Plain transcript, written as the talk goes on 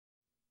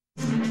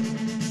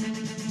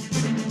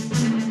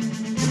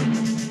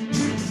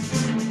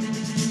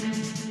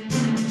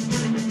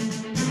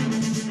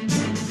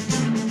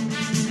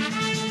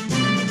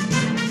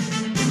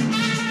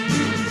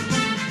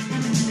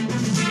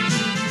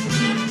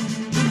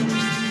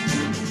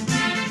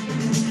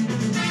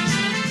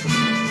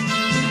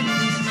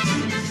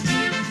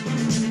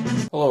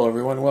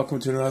welcome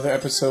to another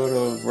episode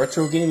of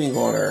Retro Gaming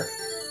Corner.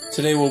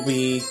 Today we'll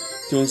be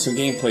doing some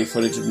gameplay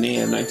footage of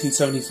NAM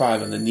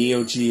 1975 on the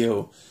Neo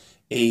Geo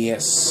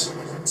AES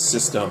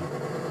system.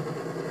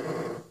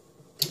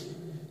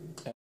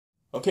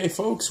 Okay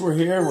folks, we're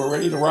here, we're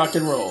ready to rock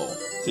and roll.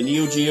 The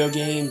Neo Geo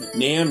game,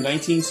 NAM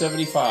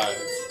 1975.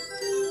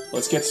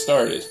 Let's get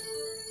started.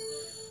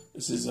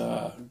 This is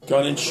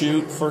gun and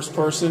shoot, first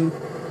person.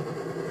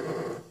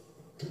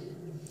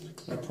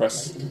 I'm gonna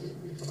press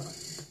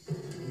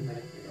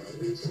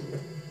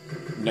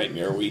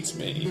Nightmare Awaits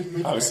Me.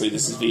 Obviously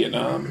this is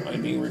Vietnam,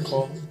 I'm being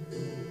recalled.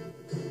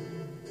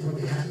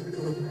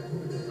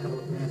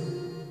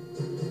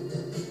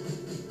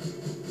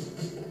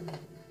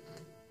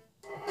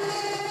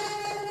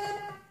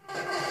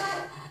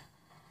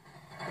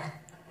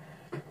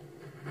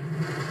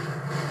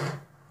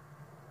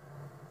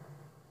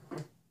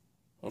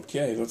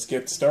 Okay, let's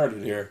get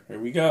started here. Here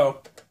we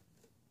go.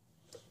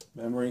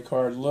 Memory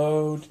card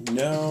load.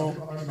 No.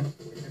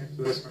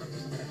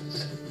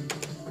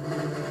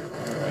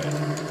 Alright.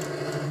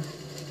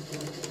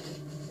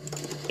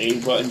 A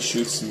button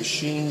shoots some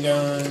machine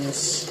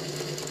guns.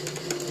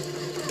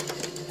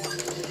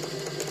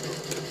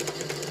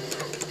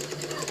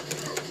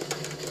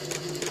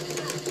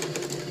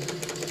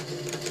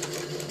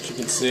 As you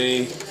can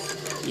see,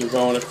 you're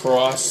going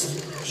across,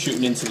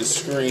 shooting into the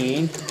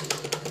screen.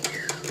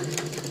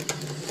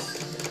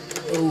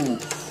 Oh,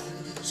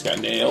 just got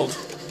nailed.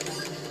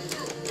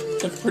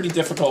 It's a pretty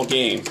difficult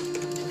game.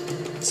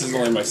 This is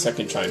only my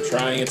second time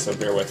trying it, so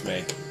bear with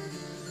me.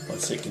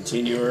 Let's hit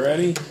continue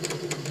already.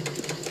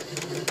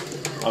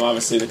 I'm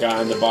obviously the guy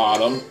on the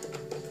bottom.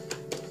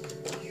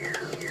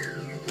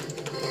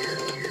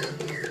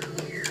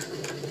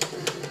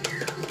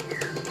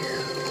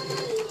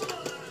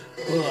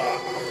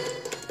 Ugh.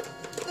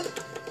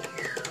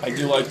 I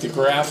do like the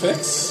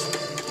graphics.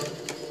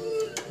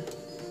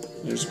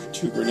 There's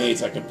 2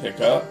 grenades I can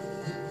pick up.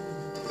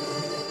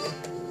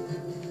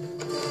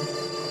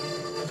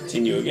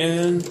 Continue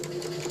again.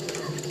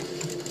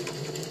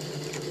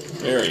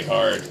 Very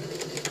hard.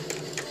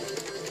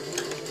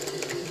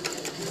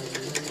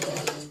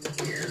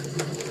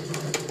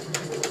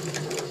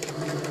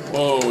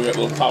 Whoa, we got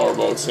little power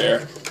boats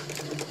here.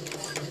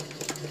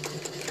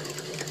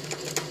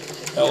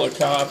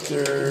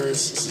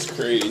 Helicopters. This is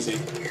crazy.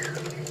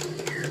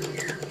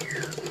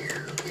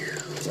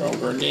 Throwing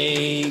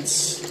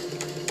grenades.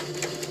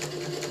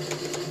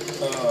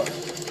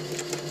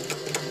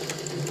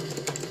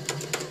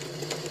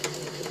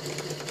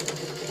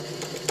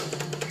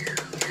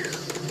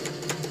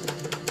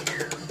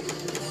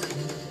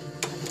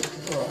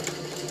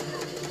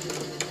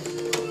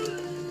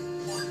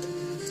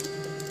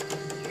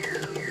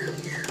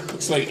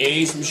 Looks like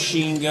A is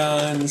machine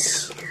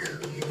guns,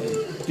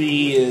 and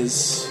B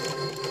is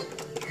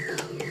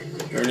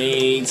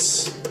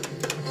grenades.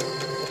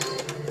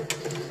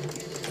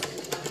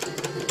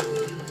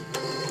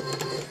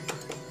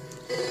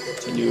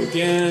 Continue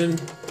again.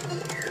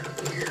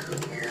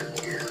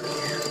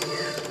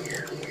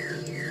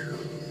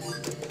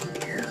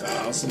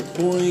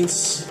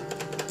 Points.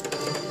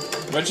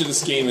 I bet you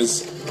this game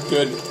is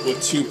good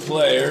with 2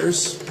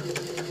 players.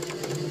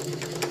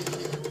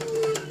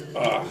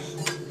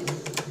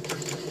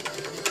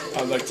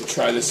 I'd like to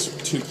try this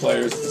with 2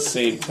 players at the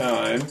same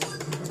time.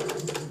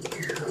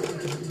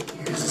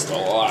 There's just a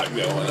lot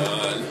going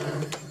on.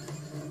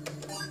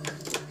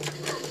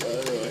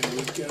 Oh, here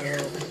we go.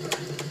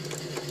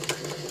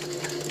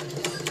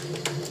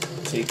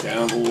 Take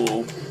down the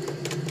little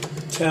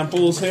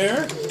temples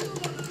here.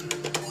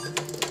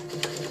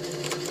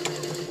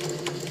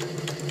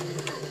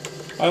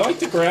 I like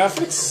the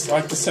graphics, I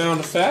like the sound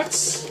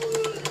effects.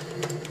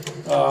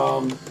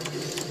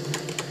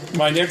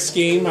 My next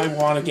game I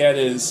want to get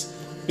is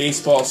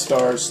Baseball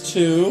Stars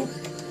 2.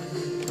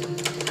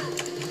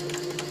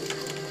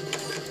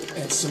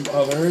 And some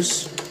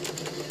others.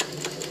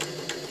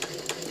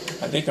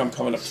 I think I'm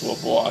coming up to a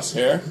boss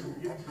here.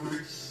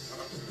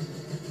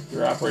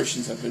 Your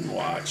operations have been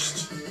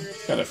watched.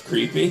 Kind of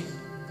creepy.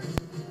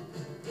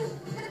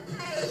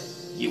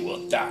 You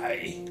will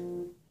die.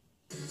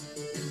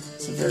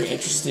 It's a very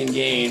interesting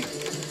game.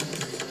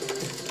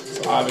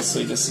 So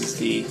obviously this is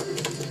the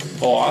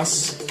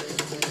boss.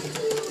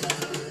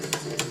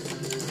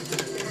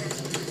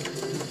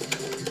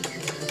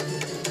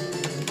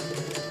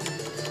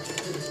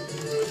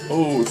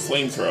 Oh,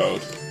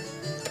 flamethrowed.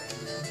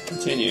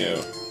 Continue.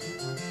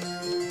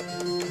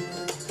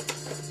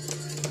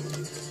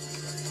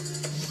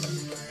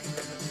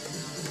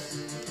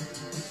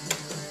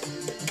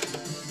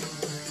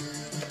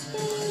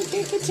 Oh, I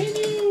can't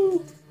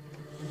continue.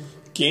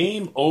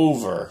 Game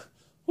over.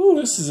 Ooh,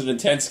 this is an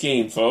intense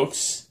game,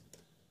 folks.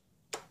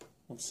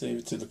 Let's save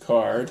it to the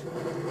card.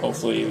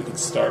 Hopefully we can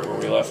start where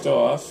we left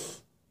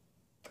off.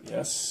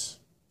 Yes.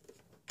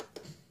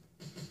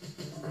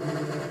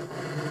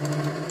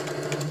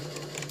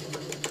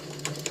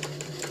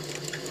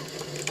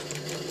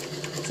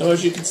 So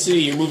as you can see,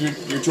 you move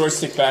your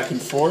joystick back and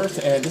forth,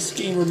 and this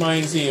game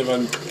reminds me of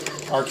an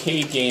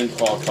arcade game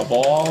called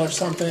Cabal or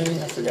something.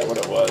 I forget what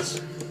it was.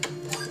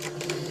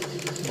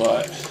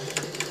 but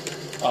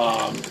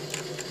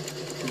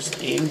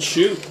just aim and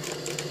shoot.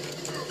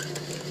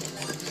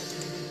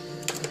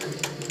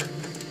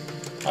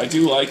 I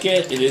do like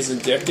it. It is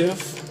addictive,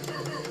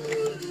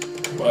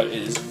 but it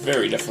is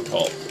very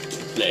difficult to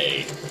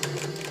play.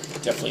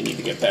 Definitely need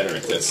to get better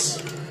at this.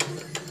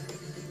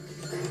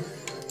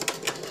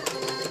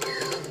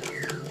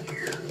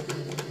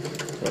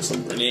 Throw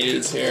some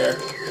grenades here.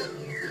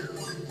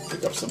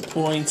 Pick up some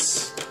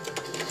points.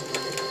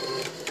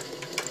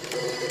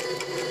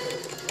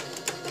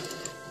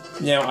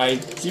 Now, I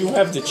do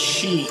have the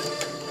cheat.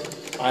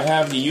 I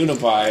have the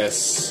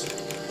unibias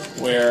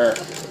where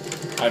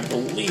I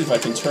believe I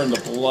can turn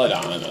the blood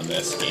on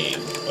this game,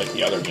 like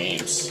the other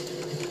games.